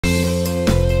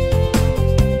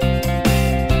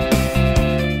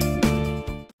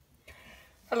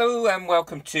Hello and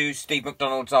welcome to Steve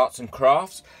McDonald's Arts and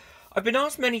Crafts. I've been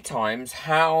asked many times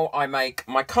how I make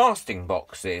my casting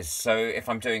boxes. So if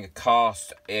I'm doing a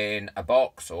cast in a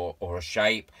box or a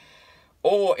shape,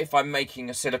 or if I'm making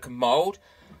a silicone mould,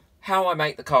 how I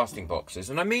make the casting boxes.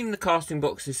 And I mean the casting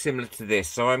box is similar to this.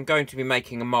 So I'm going to be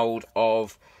making a mould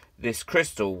of this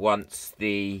crystal once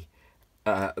the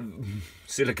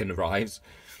silicone arrives.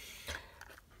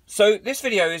 So this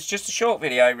video is just a short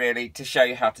video really to show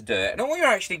you how to do it. And all you're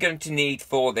actually going to need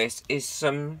for this is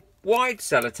some wide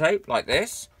sellotape like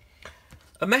this,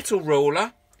 a metal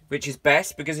ruler, which is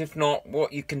best because if not,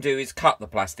 what you can do is cut the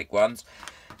plastic ones,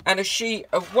 and a sheet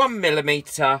of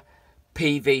 1mm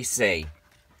PVC.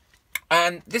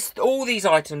 And all these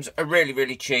items are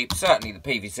really cheap. Certainly the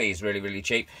PVC is really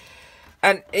cheap.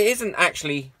 And it isn't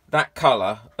actually that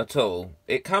colour at all.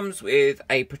 It comes with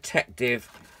a protective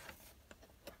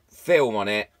film on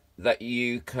it that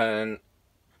you can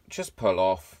just pull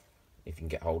off if you can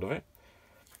get hold of it,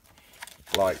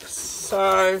 like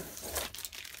so.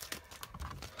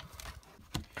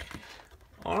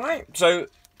 Alright, so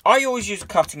I always use a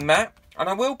cutting mat, and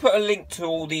I will put a link to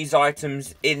all these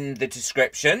items in the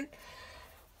description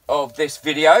of this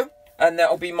video, and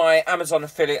that'll be my Amazon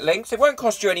affiliate links. It won't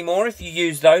cost you any more if you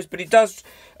use those, but it does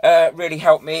really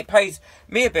help me. It pays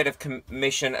me a bit of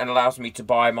commission and allows me to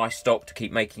buy my stock to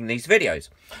keep making these videos.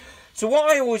 So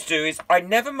what I always do is I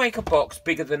never make a box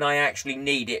bigger than I actually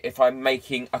need it if I'm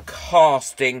making a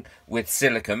casting with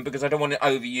silicone, because I don't want to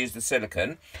overuse the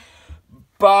silicone.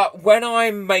 But when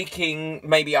I'm making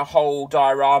maybe a whole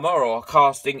diorama or a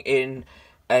casting in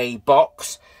a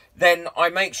box, then I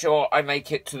make sure I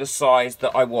make it to the size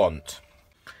that I want.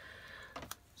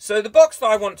 So the box that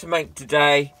I want to make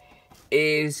today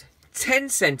is 10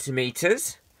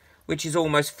 centimeters, which is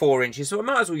almost 4 inches. So I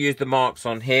might as well use the marks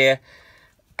on here,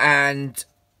 and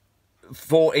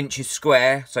 4 inches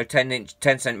square. So 10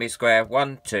 centimeters square.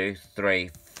 1, 2, 3,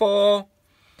 4.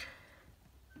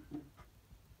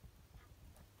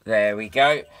 There we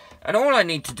go. And all I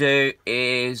need to do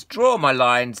is draw my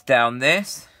lines down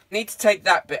this. I need to take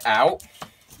that bit out.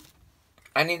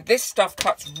 And this stuff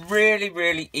cuts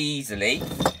really easily.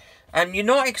 And you're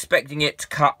not expecting it to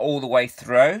cut all the way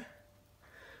through.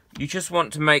 You just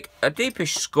want to make a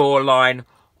deepish score line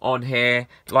on here,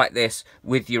 like this,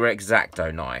 with your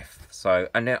X-Acto knife. So,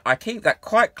 and then I keep that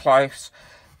quite close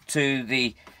to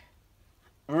the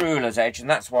ruler's edge, and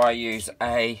that's why I use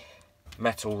a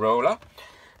metal ruler.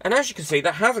 And as you can see,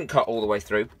 that hasn't cut all the way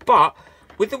through, but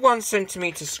with the 1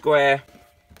 centimeter square,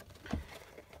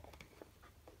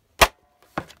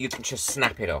 you can just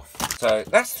snap it off. So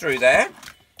that's through there.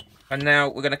 And now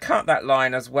we're going to cut that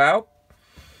line as well.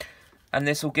 And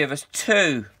this will give us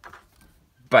 2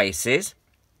 bases.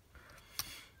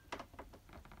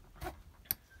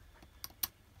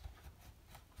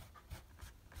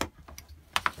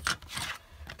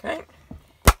 Okay.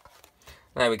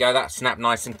 There we go, that snapped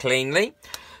nice and cleanly.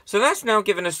 So that's now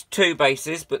given us 2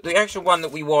 bases, but the actual one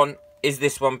that we want is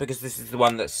this one, because this is the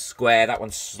one that's square. That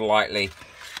one's slightly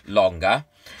longer.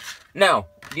 Now,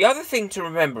 the other thing to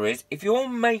remember is, if you're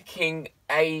making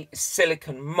a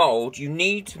silicone mould, you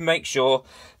need to make sure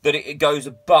that it goes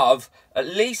above, at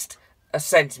least a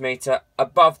centimetre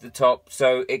above the top,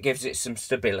 so it gives it some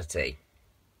stability.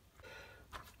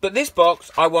 But this box,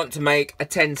 I want to make a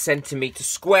 10 centimetre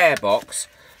square box,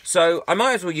 so I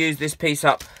might as well use this piece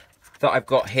up that I've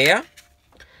got here.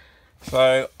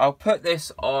 So I'll put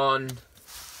this on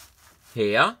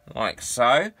here, like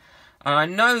so. And I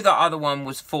know the other one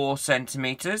was 4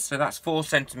 centimetres, so that's 4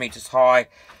 centimetres high.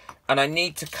 And I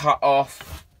need to cut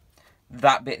off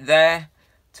that bit there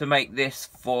to make this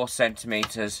 4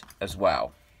 centimetres as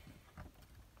well.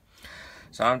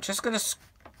 So I'm just going to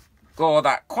score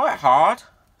that quite hard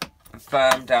and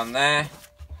firm down there.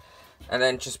 And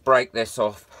then just break this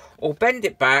off, or bend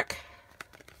it back,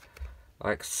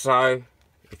 like so,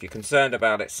 if you're concerned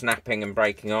about it snapping and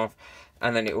breaking off,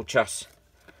 and then it will just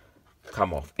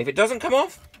come off. If it doesn't come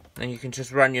off, then you can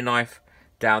just run your knife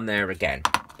down there again,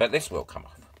 but this will come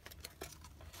off.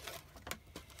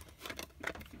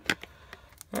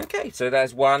 Okay, so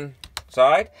there's one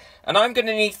side, and I'm going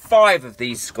to need 5 of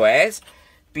these squares,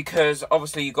 because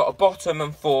obviously you've got a bottom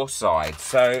and 4 sides.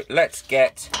 So let's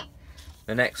get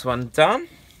the next one done.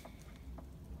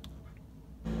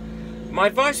 My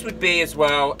advice would be as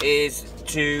well is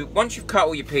to, once you've cut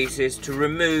all your pieces, to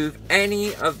remove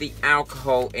any of the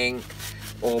alcohol ink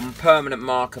or permanent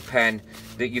marker pen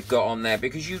that you've got on there,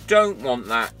 because you don't want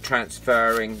that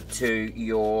transferring to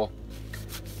your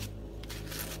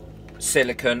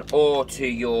silicone or to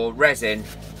your resin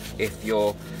if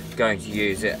you're going to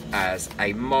use it as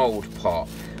a mould pot.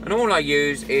 And all I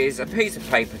use is a piece of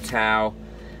paper towel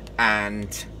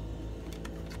and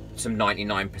some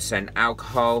 99%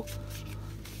 alcohol.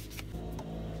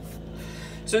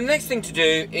 So the next thing to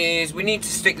do is we need to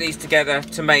stick these together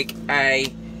to make a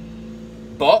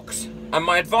box. And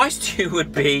my advice to you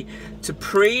would be to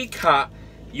pre-cut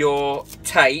your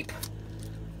tape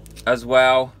as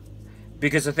well,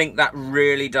 because I think that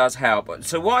really does help.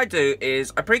 So what I do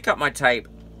is I pre-cut my tape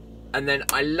and then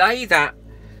I lay that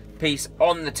piece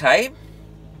on the tape,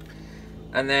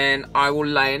 and then I will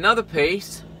lay another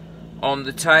piece on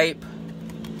the tape.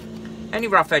 Any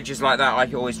rough edges like that I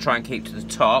can always try and keep to the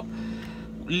top,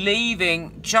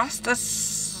 leaving just a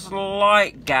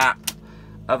slight gap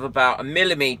of about 1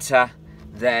 millimeter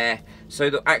there,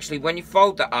 so that actually when you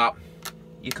fold that up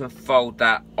you can fold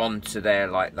that onto there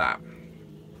like that.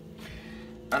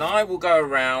 And I will go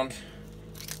around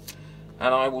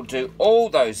and I will do all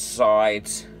those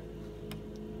sides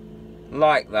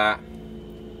like that.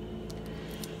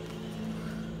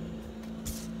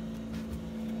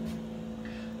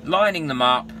 Lining them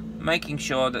up, making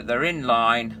sure that they're in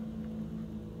line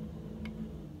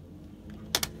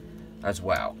as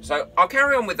well. So I'll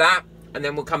carry on with that and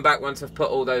then we'll come back once I've put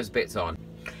all those bits on.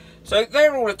 So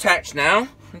they're all attached now.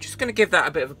 I'm just going to give that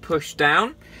a bit of a push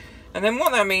down. And then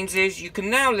what that means is you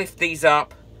can now lift these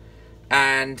up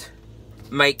and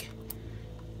make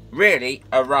really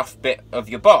a rough bit of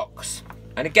your box.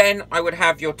 And again, I would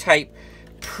have your tape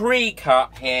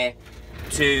pre-cut here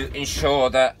to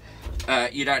ensure that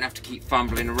you don't have to keep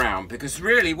fumbling around, because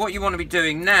really what you want to be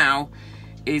doing now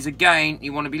is, again,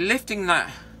 you want to be lifting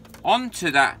that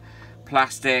onto that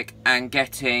plastic and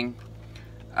getting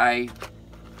a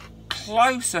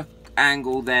closer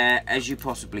angle there as you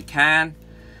possibly can.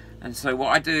 And so what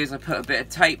I do is I put a bit of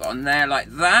tape on there like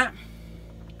that.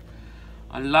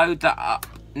 I load that up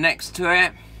next to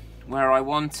it where I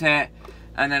want it,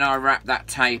 and then I wrap that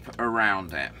tape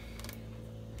around it.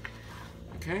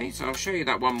 Okay, so I'll show you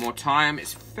that one more time.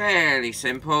 It's fairly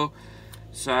simple.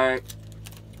 So,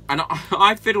 and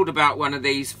I fiddled about one of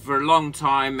these for a long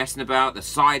time, messing about. The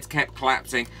sides kept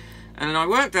collapsing, and then I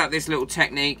worked out this little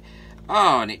technique.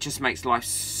 Oh, and it just makes life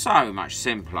so much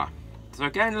simpler. So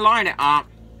again, line it up.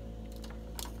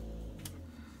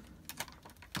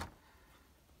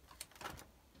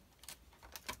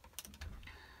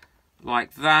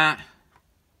 Like that.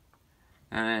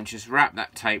 And then just wrap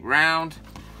that tape round.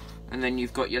 And then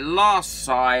you've got your last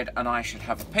side, and I should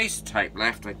have a piece of tape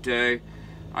left. I do.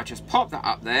 I just pop that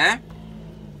up there.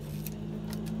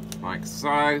 Like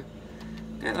so.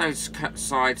 Get those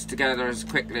sides together as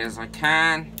quickly as I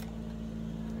can.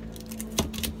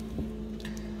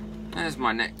 There's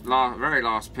my very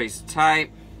last piece of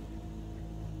tape,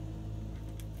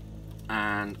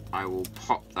 and I will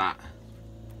pop that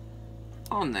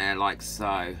on there like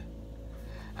so.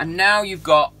 And now you've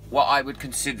got what I would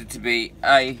consider to be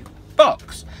a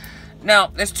box. Now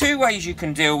there's two ways you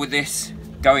can deal with this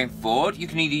going forward. You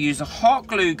can either use a hot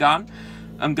glue gun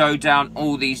and go down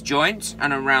all these joints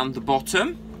and around the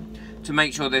bottom to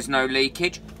make sure there's no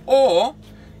leakage, or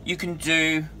you can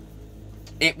do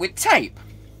it with tape.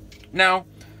 Now,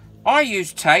 I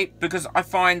use tape because I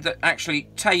find that actually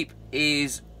tape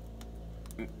is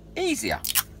easier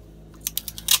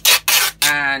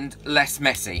and less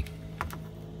messy.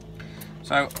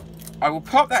 So I will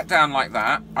pop that down like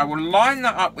that. I will line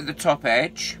that up with the top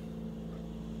edge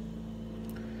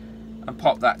and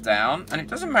pop that down. And it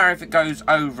doesn't matter if it goes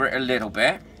over it a little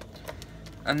bit.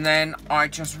 And then I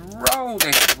just roll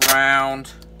this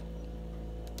round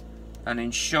and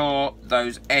ensure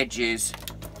those edges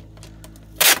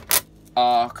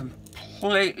are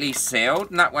completely sealed,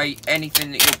 and that way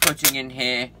anything that you're putting in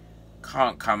here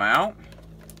can't come out.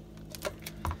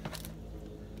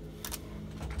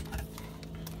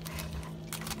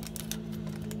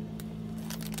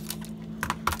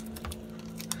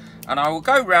 And I will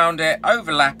go round it,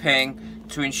 overlapping,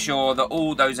 to ensure that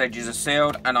all those edges are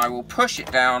sealed, and I will push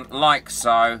it down like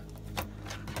so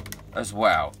as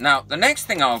well. Now the next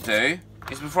thing I'll do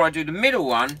is, before I do the middle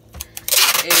one,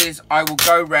 is I will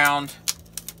go round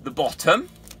the bottom.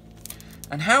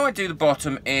 And how I do the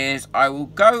bottom is I will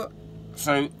go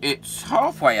so it's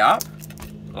halfway up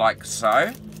like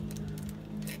so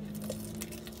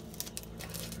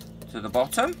to the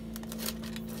bottom.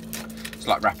 It's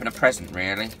like wrapping a present,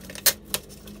 really.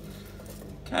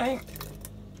 Okay,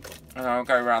 and I'll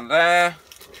go around there,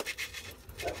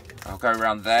 I'll go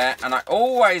around there, and I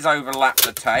always overlap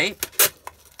the tape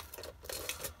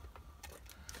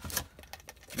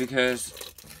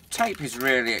because tape is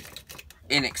really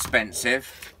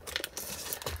inexpensive.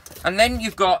 And then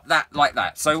you've got that like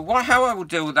that. So how I will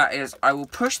deal with that is I will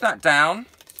push that down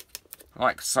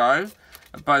like so,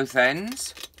 at both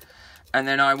ends. And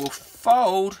then I will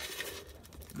fold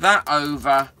that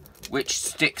over, which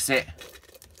sticks it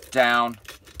down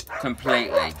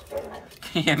completely.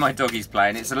 Yeah, my doggy's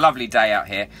playing. It's a lovely day out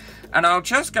here. And I'll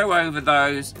just go over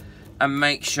those and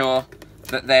make sure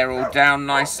that they're all down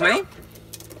nicely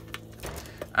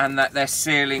and that they're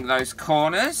sealing those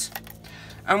corners.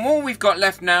 And all we've got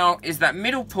left now is that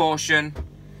middle portion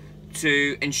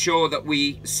to ensure that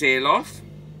we seal off.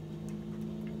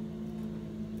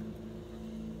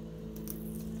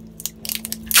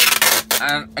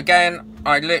 And again,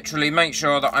 I literally make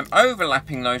sure that I'm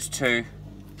overlapping those two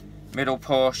middle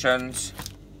portions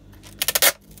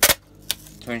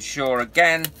to ensure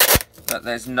again that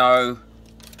there's no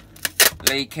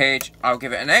leakage. I'll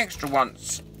give it an extra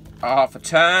once, half a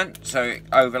turn, so it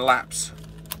overlaps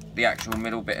the actual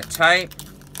middle bit of tape.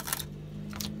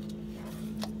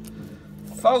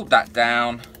 Fold that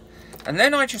down, and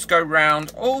then I just go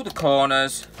round all the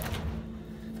corners,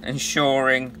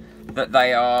 ensuring that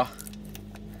they are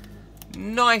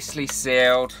nicely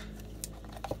sealed,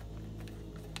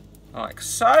 like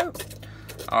so.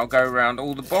 I'll go around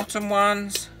all the bottom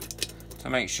ones to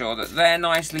make sure that they're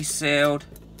nicely sealed.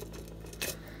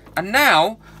 And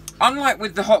now, unlike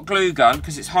with the hot glue gun,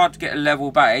 because it's hard to get a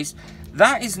level base,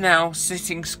 that is now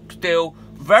sitting still,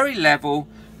 very level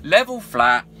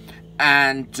flat,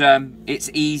 and it's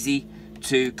easy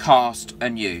to cast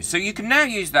and use. So you can now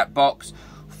use that box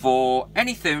for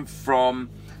anything from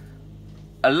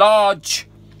a large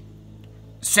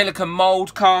silicone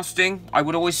mold casting. I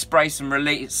would always spray some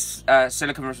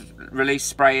silicone release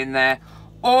spray in there,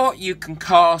 or you can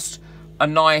cast a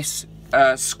nice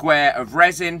square of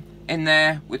resin in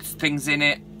there with things in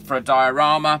it for a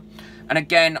diorama. And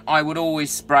again, I would always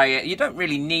spray it. You don't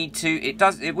really need to.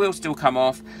 It will still come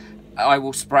off. I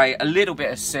will spray a little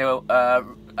bit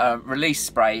of release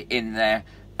spray in there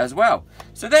as well.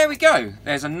 So there we go.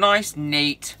 There's a nice,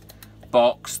 neat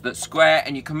box that's square,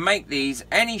 and you can make these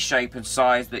any shape and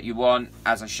size that you want,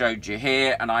 as I showed you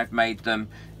here, and I've made them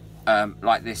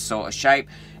like this sort of shape.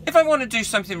 If I want to do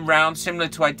something round, similar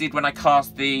to what I did when I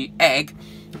cast the egg,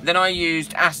 then I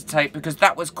used acetate because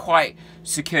that was quite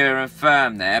secure and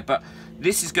firm there, but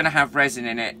this is going to have resin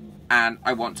in it, and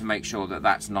I want to make sure that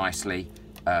that's nicely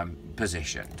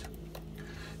positioned.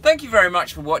 Thank you very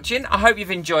much for watching. I hope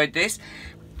you've enjoyed this.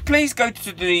 Please go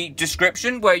to the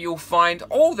description where you'll find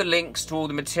all the links to all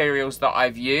the materials that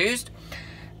I've used,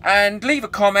 and leave a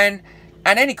comment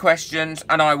and any questions,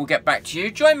 and I will get back to you.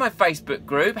 Join my Facebook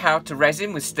group, How to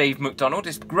Resin with Steve McDonald.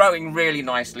 It's growing really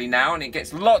nicely now, and it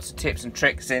gets lots of tips and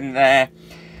tricks in there.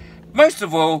 Most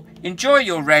of all, enjoy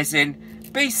your resin,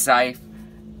 be safe,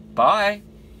 bye.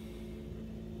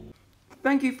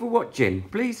 Thank you for watching.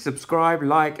 Please subscribe,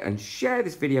 like and share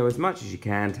this video as much as you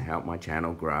can to help my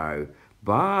channel grow.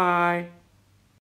 Bye.